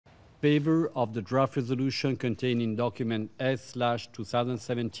favor of the draft resolution contained in document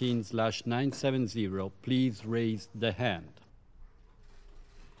S/2017/970, please raise the hand.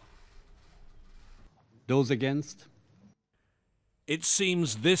 Those against? It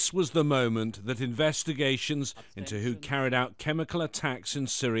seems this was the moment that investigations into who carried out chemical attacks in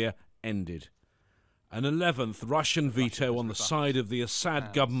Syria ended. An 11th Russian veto on the side of the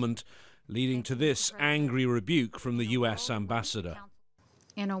Assad government, leading to this angry rebuke from the US ambassador.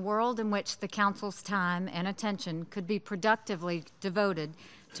 In a world in which the Council's time and attention could be productively devoted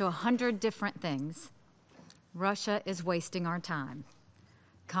to 100 different things, Russia is wasting our time.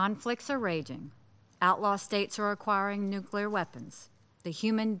 Conflicts are raging. Outlaw states are acquiring nuclear weapons. The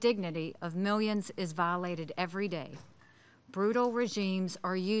human dignity of millions is violated every day. Brutal regimes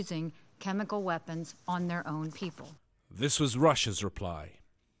are using chemical weapons on their own people. This was Russia's reply.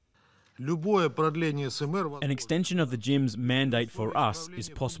 An extension of the GIM's mandate for us is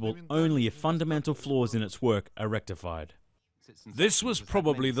possible only if fundamental flaws in its work are rectified. This was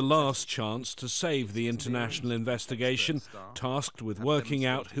probably the last chance to save the international investigation tasked with working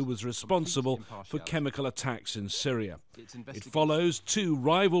out who was responsible for chemical attacks in Syria. It follows two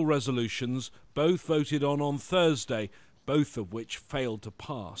rival resolutions, both voted on Thursday, both of which failed to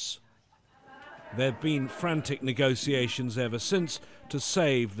pass. There have been frantic negotiations ever since to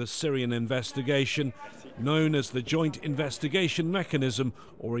save the Syrian investigation, known as the Joint Investigation Mechanism,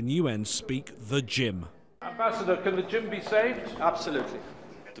 or in UN speak, the JIM. Ambassador, can the JIM be saved? Absolutely.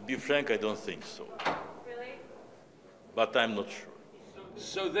 To be frank, I don't think so. Really? But I'm not sure.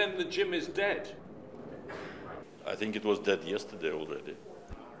 So then the JIM is dead? I think it was dead yesterday already.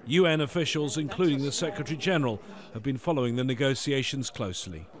 UN officials, including the Secretary General, have been following the negotiations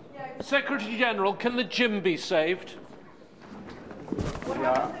closely. Secretary General, can the JIM be saved? We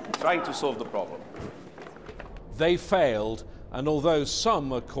are trying to solve the problem. They failed, and although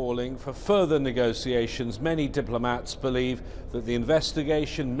some are calling for further negotiations, many diplomats believe that the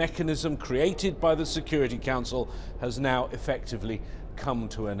investigation mechanism created by the Security Council has now effectively come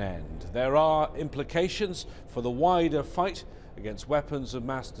to an end. There are implications for the wider fight against weapons of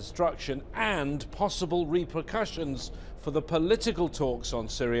mass destruction and possible repercussions for the political talks on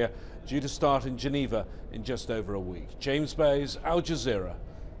Syria due to start in Geneva in just over a week. James Bays, Al Jazeera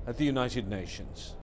at the United Nations.